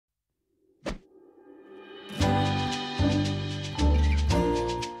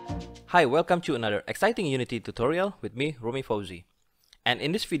Hi, welcome to another exciting Unity tutorial with me, Rumi Fauzi. And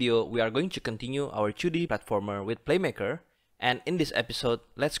in this video, we are going to continue our 2D platformer with Playmaker. And in this episode,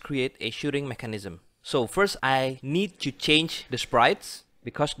 let's create a shooting mechanism. So first, I need to change the sprites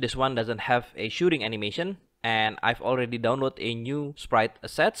because this one doesn't have a shooting animation. And I've already downloaded a new sprite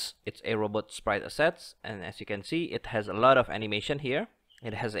assets. It's a robot sprite assets. And as you can see, it has a lot of animation here.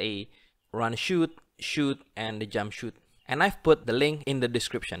 It has a run shoot, and the jump shoot. And I've put the link in the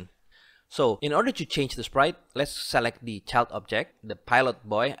description. So in order to change the sprite, let's select the child object, the pilot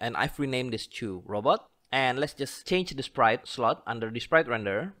boy, and I've renamed this to robot. And let's just change the sprite slot under the sprite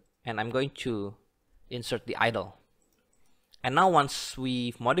renderer, and I'm going to insert the idle. And now once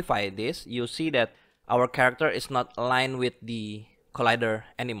we've modified this, you'll see that our character is not aligned with the collider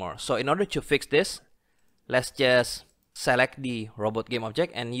anymore. So in order to fix this, let's just select the robot game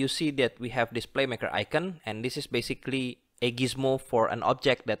object, and you see that we have this Playmaker icon, and this is basically a gizmo for an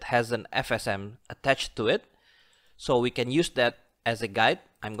object that has an FSM attached to it. So we can use that as a guide.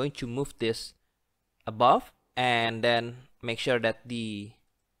 I'm going to move this above and then make sure that the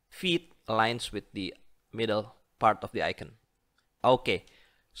feet aligns with the middle part of the icon. Okay,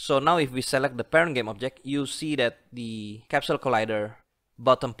 so now if we select the parent game object, you see that the capsule collider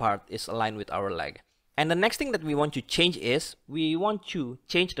bottom part is aligned with our leg. And the next thing that we want to change is we want to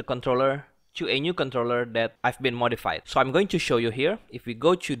change the controller to a new controller that I've been modified. So I'm going to show you here. If we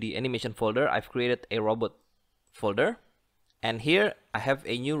go to the animation folder, I've created a robot folder, and here I have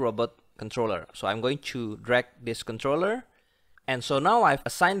a new robot controller. So I'm going to drag this controller, and so now I've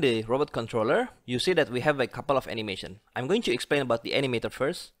assigned the robot controller. You see that we have a couple of animation. I'm going to explain about the animator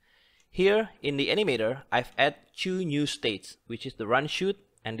first. Here in the animator, I've added two new states, which is the run shoot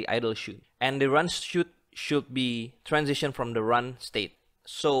and the idle shoot. And the run shoot should be transition from the run state.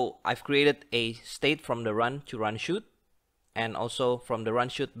 So I've created a state from the run to run shoot, and also from the run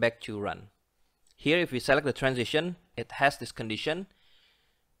shoot back to run. Here if we select the transition, it has this condition,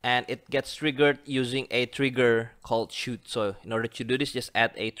 and it gets triggered using a trigger called shoot. So in order to do this, just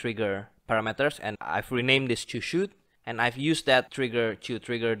add a trigger parameters, and I've renamed this to shoot, and I've used that trigger to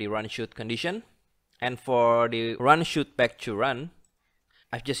trigger the run shoot condition. And for the run shoot back to run,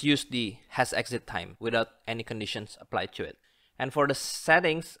 I've just used the has exit time without any conditions applied to it. And for the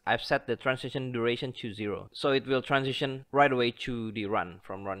settings, I've set the transition duration to 0. So it will transition right away to the run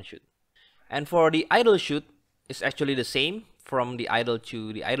from run shoot. And for the idle shoot, it's actually the same. From the idle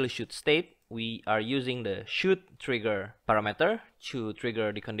to the idle shoot state, we are using the shoot trigger parameter to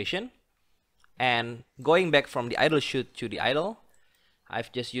trigger the condition. And going back from the idle shoot to the idle,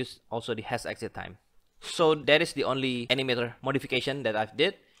 I've just used also the has exit time. So that is the only animator modification that I've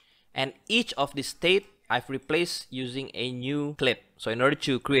did. And each of the state I've replaced using a new clip. So in order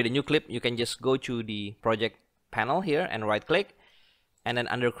to create a new clip, you can just go to the project panel here and right click, and then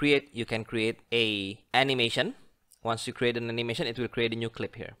under create you can create a animation. Once you create an animation, it will create a new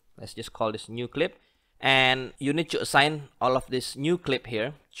clip here. Let's just call this new clip, and you need to assign all of this new clip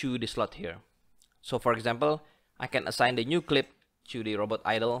here to the slot here. So for example, I can assign the new clip to the robot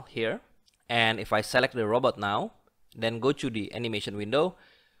idle here, and if I select the robot now, then go to the animation window,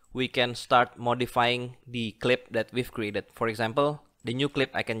 we can start modifying the clip that we've created. For example, the new clip,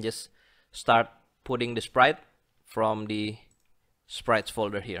 I can just start putting the sprite from the sprites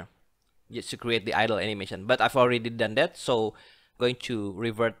folder here just to create the idle animation. But I've already done that, so I'm going to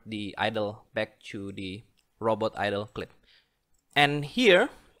revert the idle back to the robot idle clip. And here,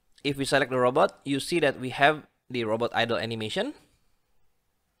 if we select the robot, you see that we have the robot idle animation.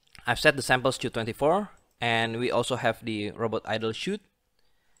 I've set the samples to 24, and we also have the robot idle shoot.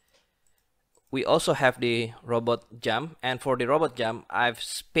 We also have the robot jump, and for the robot jump, I've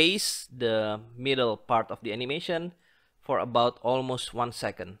spaced the middle part of the animation for about almost 1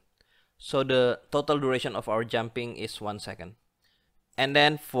 second. So the total duration of our jumping is 1 second. And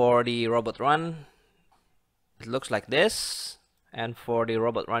then for the robot run, it looks like this, and for the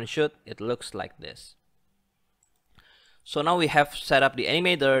robot run shoot, it looks like this. So now we have set up the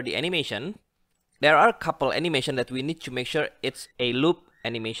animator, the animation. There are a couple animation that we need to make sure it's a loop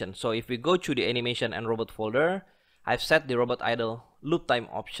animation. So if we go to the animation and robot folder, I've set the robot idle loop time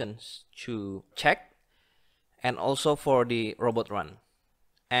options to check, and also for the robot run,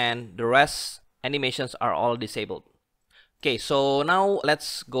 and the rest animations are all disabled. Okay, so now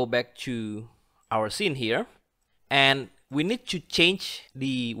let's go back to our scene here, and we need to change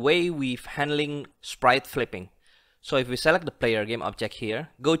the way we're handling sprite flipping. So if we select the player game object here,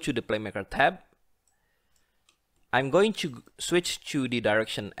 go to the Playmaker tab, I'm going to switch to the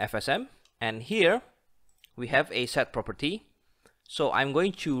direction FSM, and here we have a set property. So I'm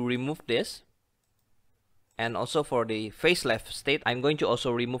going to remove this, And also for the face left state, I'm going to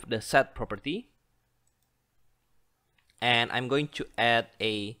also remove the set property. And I'm going to add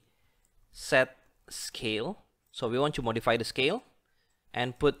a set scale. So we want to modify the scale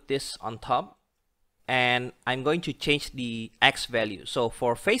and put this on top. And I'm going to change the X value. So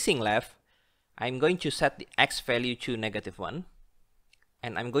for facing left, I'm going to set the X value to -1.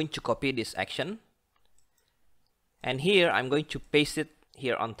 And I'm going to copy this action. And here I'm going to paste it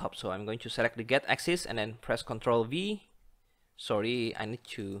here on top. So I'm going to select the get axis and then press Ctrl V. Sorry, I need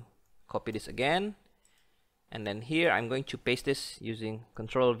to copy this again. And then here I'm going to paste this using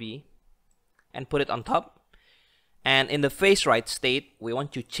Ctrl V and put it on top. And in the face right state, we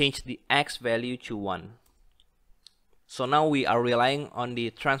want to change the X value to 1. So now we are relying on the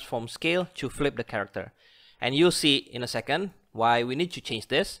transform scale to flip the character. And you'll see in a second why we need to change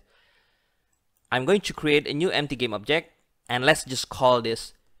this. I'm going to create a new empty game object, and let's just call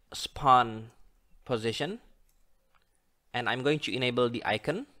this spawn position. And I'm going to enable the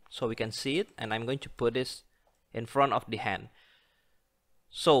icon so we can see it, and I'm going to put this in front of the hand.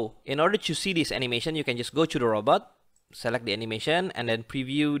 So in order to see this animation, you can just go to the robot, select the animation, and then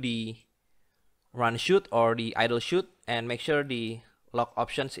preview the run shoot or the idle shoot, and make sure the lock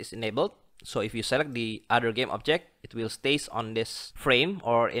options is enabled. So if you select the other game object, it will stays on this frame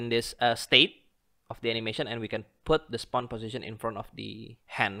or in this state of the animation, and we can put the spawn position in front of the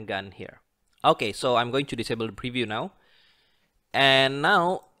handgun here. Okay, so I'm going to disable the preview now. And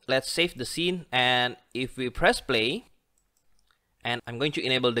now let's save the scene, and if we press play, and I'm going to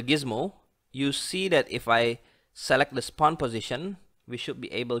enable the gizmo, you see that if I select the spawn position, we should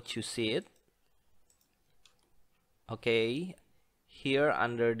be able to see it. Okay, here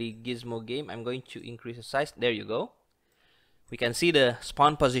under the gizmo game, I'm going to increase the size. There you go. We can see the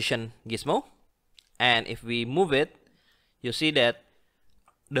spawn position gizmo, and if we move it, you see that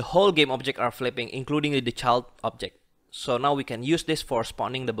the whole game object are flipping, including the child object. So now we can use this for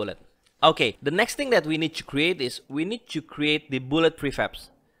spawning the bullet. Okay, the next thing that we need to create is we need to create the bullet prefabs.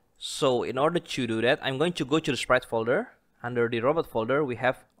 So in order to do that, I'm going to go to the sprite folder. Under the robot folder, we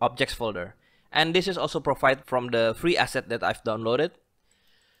have objects folder. And this is also provided from the free asset that I've downloaded.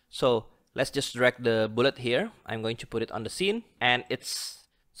 So let's just drag the bullet here. I'm going to put it on the scene, and it's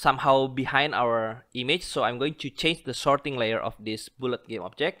somehow behind our image. So I'm going to change the sorting layer of this bullet game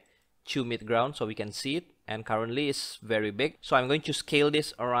object to midground so we can see it. And currently it's very big, so I'm going to scale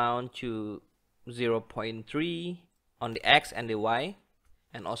this around to 0.3 on the X and the Y,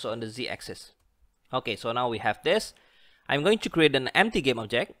 and also on the Z axis. Okay, so now we have this. I'm going to create an empty game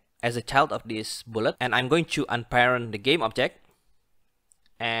object as a child of this bullet, and I'm going to unparent the game object,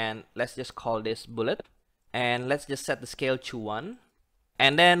 and let's just call this bullet, and let's just set the scale to 1.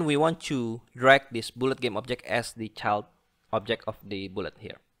 And then we want to drag this bullet game object as the child object of the bullet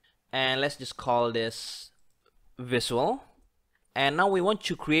here, and let's just call this visual. And now we want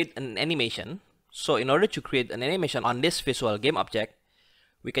to create an animation. So in order to create an animation on this visual game object,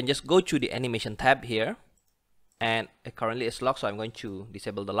 we can just go to the animation tab here, and it currently is locked, so I'm going to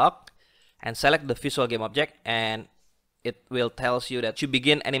disable the lock and select the visual game object, and it will tells you that to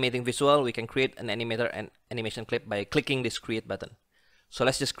begin animating visual, we can create an animator and animation clip by clicking this create button. So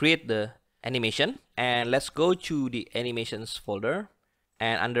let's just create the animation, and let's go to the animations folder,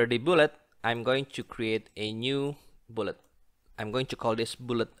 and under the bullet, I'm going to create a new bullet. I'm going to call this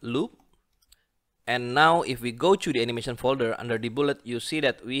bullet loop. And now if we go to the animation folder under the bullet, you see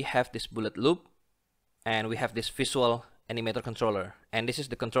that we have this bullet loop, and we have this visual animator controller, and this is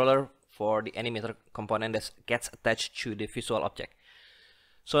the controller for the animator component that gets attached to the visual object.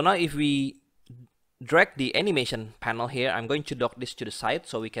 So now if we drag the animation panel here, I'm going to dock this to the side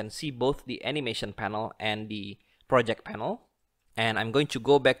so we can see both the animation panel and the project panel. And I'm going to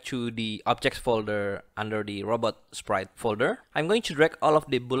go back to the objects folder under the robot sprite folder. I'm going to drag all of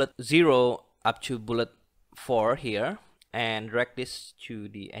the bullet 0 up to bullet 4 here, and drag this to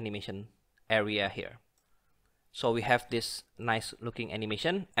the animation area here. So we have this nice looking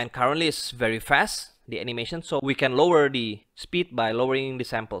animation, and currently it's very fast, the animation, so we can lower the speed by lowering the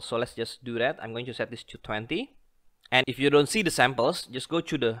samples. So let's just do that. I'm going to set this to 20. And if you don't see the samples, just go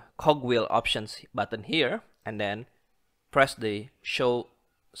to the cogwheel options button here, and then press the show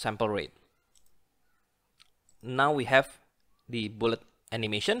sample rate. Now we have the bullet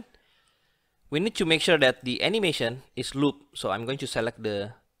animation. We need to make sure that the animation is loop. So I'm going to select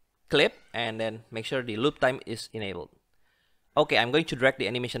the clip and then make sure the loop time is enabled. Okay, I'm going to drag the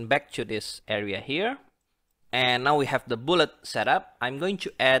animation back to this area here. And now we have the bullet set up. I'm going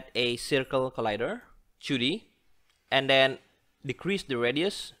to add a circle collider 2D, and then decrease the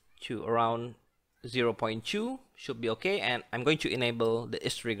radius to around 0.2 should be okay. And I'm going to enable the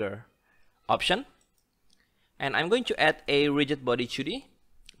is trigger option. And I'm going to add a rigid body 2D,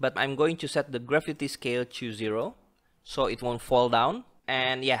 but I'm going to set the gravity scale to 0 so it won't fall down.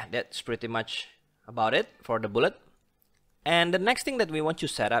 And yeah, that's pretty much about it for the bullet. And the next thing that we want to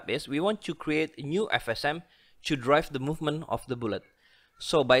set up is we want to create a new FSM to drive the movement of the bullet.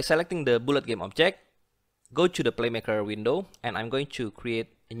 So by selecting the bullet game object, go to the Playmaker window, and I'm going to create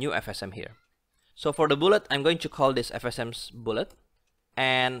a new FSM here. So for the bullet, I'm going to call this FSM's bullet.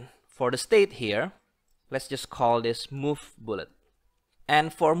 And for the state here, let's just call this move bullet.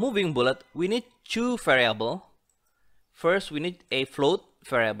 And for moving bullet, we need two variables. First, we need a float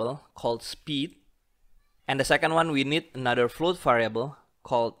variable called speed. And the second one, we need another float variable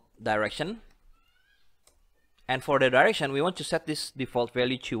called direction. And for the direction, we want to set this default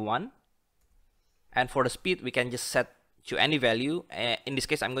value to 1. And for the speed, we can just set to any value. In this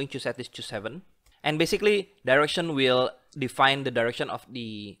case, I'm going to set this to 7. And basically, direction will define the direction of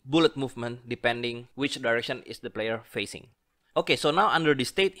the bullet movement depending which direction is the player facing. Okay, so now under the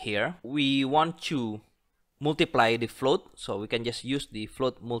state here, we want to multiply the float. So we can just use the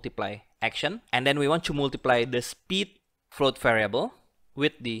float multiply action. And then we want to multiply the speed float variable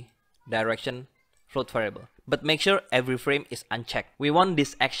with the direction float variable. But make sure every frame is unchecked. We want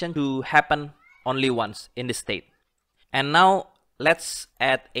this action to happen only once in the state. And now let's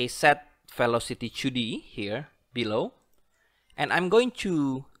add a set velocity 2D here below. And I'm going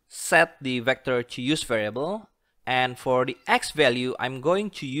to set the vector to use variable. And for the x value, I'm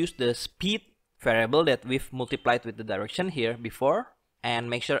going to use the speed variable that we've multiplied with the direction here before. And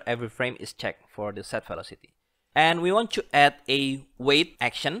make sure every frame is checked for the set velocity. And we want to add a wait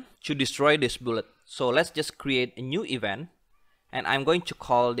action to destroy this bullet. So let's just create a new event. And I'm going to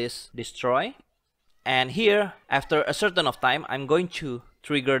call this destroy. And here, after a certain of time, I'm going to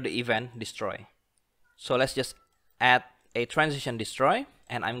trigger the event destroy. So let's just add a transition destroy,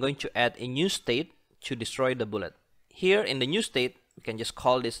 and I'm going to add a new state to destroy the bullet. Here in the new state, we can just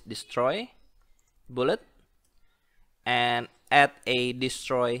call this destroy bullet and add a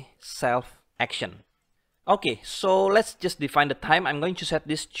destroy self action. Okay, so let's just define the time. I'm going to set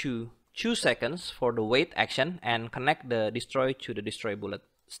this to 2 seconds for the wait action and connect the destroy to the destroy bullet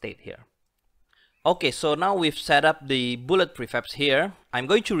state here. Okay, so now we've set up the bullet prefabs here. I'm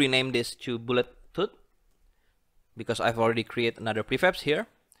going to rename this to bullet tooth because I've already created another prefabs here.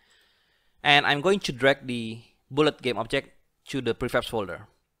 And I'm going to drag the bullet game object to the prefabs folder.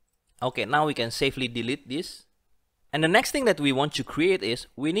 Okay, now we can safely delete this. And the next thing that we want to create is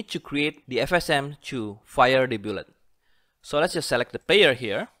we need to create the FSM to fire the bullet. So let's just select the player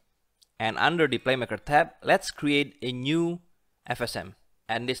here. And under the Playmaker tab, let's create a new FSM.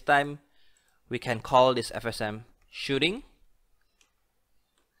 And this time, we can call this FSM shooting.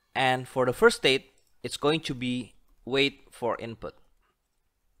 And for the first state, it's going to be wait for input.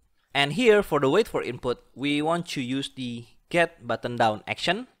 And here for the wait for input, we want to use the get button down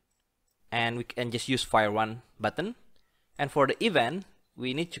action. And we can just use fire one button. And for the event,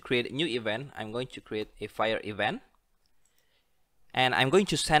 we need to create a new event. I'm going to create a fire event. And I'm going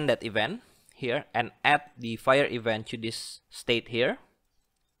to send that event here and add the fire event to this state here.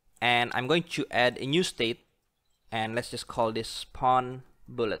 And I'm going to add a new state, and let's just call this spawn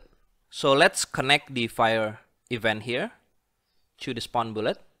bullet. So let's connect the fire event here to the spawn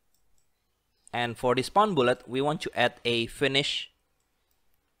bullet. And for the spawn bullet, we want to add a finish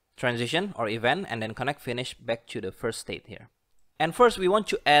transition or event and then connect finish back to the first state here. And first, we want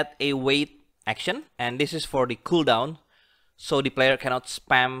to add a wait action, and this is for the cooldown, so the player cannot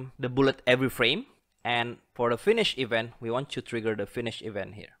spam the bullet every frame. And for the finish event, we want to trigger the finish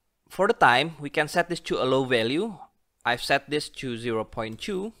event here. For the time, we can set this to a low value. I've set this to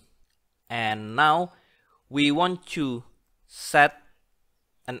 0.2. And now we want to set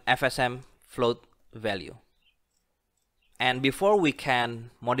an FSM float value. And before we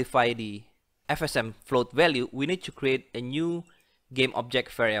can modify the FSM float value, we need to create a new game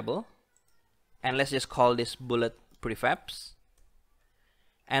object variable. And let's just call this bullet prefabs.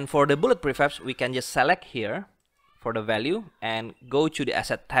 And for the bullet prefabs, we can just select here for the value and go to the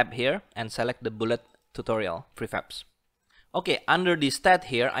asset tab here and select the bullet tutorial prefabs. Okay, under the stat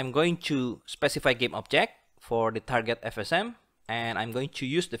here, I'm going to specify game object for the target FSM, and I'm going to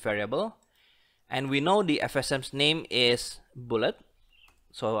use the variable. And we know the FSM's name is bullet,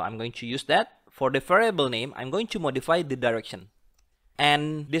 so I'm going to use that. For the variable name, I'm going to modify the direction.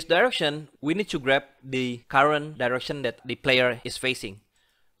 And this direction, we need to grab the current direction that the player is facing.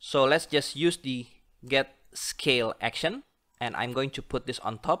 So let's just use the get scale action, and I'm going to put this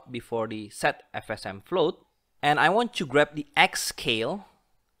on top before the set FSM float. And I want to grab the X scale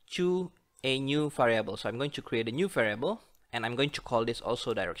to a new variable. So I'm going to create a new variable, and I'm going to call this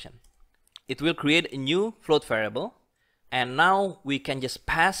also direction. it will create a new float variable. And now we can just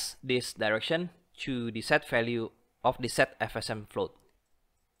pass this direction to the set value of the set FSM float.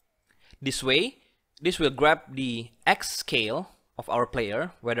 This way, this will grab the X scale of our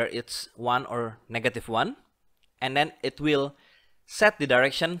player, whether it's 1 or -1, and then it will set the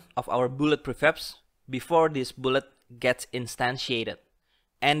direction of our bullet prefabs before this bullet gets instantiated.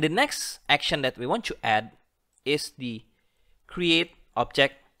 And the next action that we want to add is the create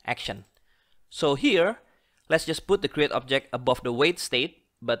object action. So here, let's just put the create object above the wait state,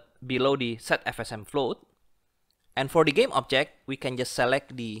 but below the set FSM float. And for the game object, we can just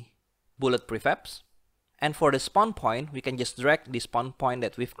select the bullet prefabs. And for the spawn point, we can just drag the spawn point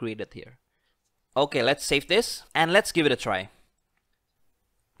that we've created here. Okay, let's save this and let's give it a try.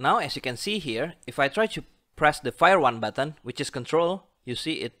 Now, as you can see here, if I try to press the fire 1 button, which is control, you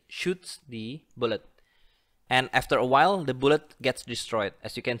see it shoots the bullet. And after a while, the bullet gets destroyed,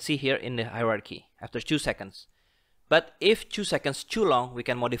 as you can see here in the hierarchy, after 2 seconds. But if 2 seconds too long, we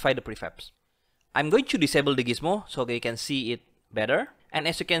can modify the prefabs. I'm going to disable the gizmo so you can see it better. And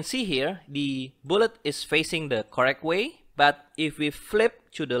as you can see here, the bullet is facing the correct way. But if we flip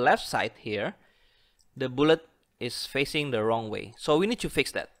to the left side here, the bullet is facing the wrong way. So we need to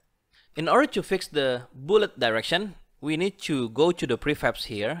fix that. In order to fix the bullet direction, we need to go to the prefabs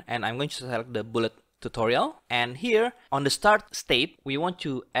here. And I'm going to select the bullet tutorial, and here on the start state we want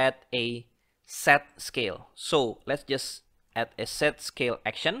to add a set scale. So let's just add a set scale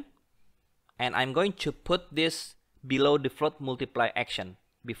action, and I'm going to put this below the float multiply action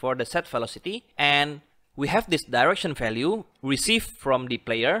before the set velocity, and we have this direction value received from the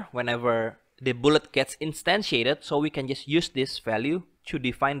player whenever the bullet gets instantiated, so we can just use this value to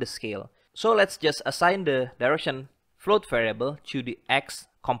define the scale. So let's just assign the direction float variable to the X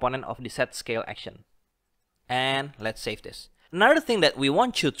component of the set scale action. And let's save this. Another thing that we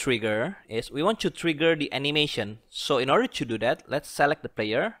want to trigger is we want to trigger the animation. So in order to do that, let's select the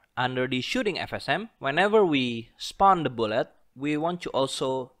player under the shooting FSM. Whenever we spawn the bullet, we want to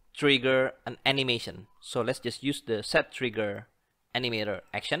also trigger an animation. So let's just use the set trigger animator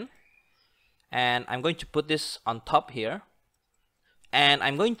action. And I'm going to put this on top here. And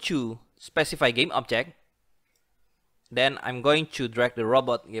I'm going to specify game object. Then I'm going to drag the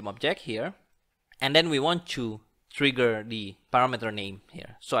robot game object here. And then we want to trigger the parameter name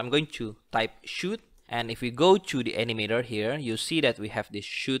here. So I'm going to type shoot. And if we go to the animator here, you see that we have this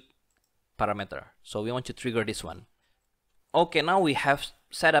shoot parameter. So we want to trigger this one. Okay, now we have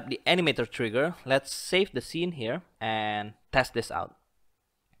set up the animator trigger. Let's save the scene here and test this out.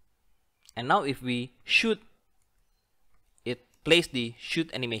 And now if we shoot, it plays the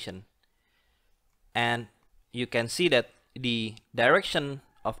shoot animation. And you can see that the direction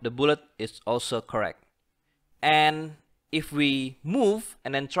of the bullet is also correct. And if we move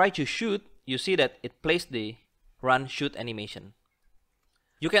and then try to shoot, you see that it plays the run shoot animation.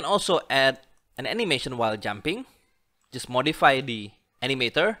 You can also add an animation while jumping. Just modify the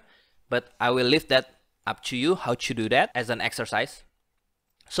animator, but I will leave that up to you how to do that as an exercise.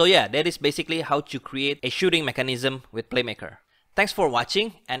 So yeah, that is basically how to create a shooting mechanism with Playmaker. Thanks for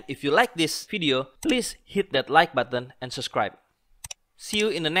watching, and if you like this video, please hit that like button and subscribe. See you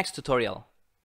in the next tutorial.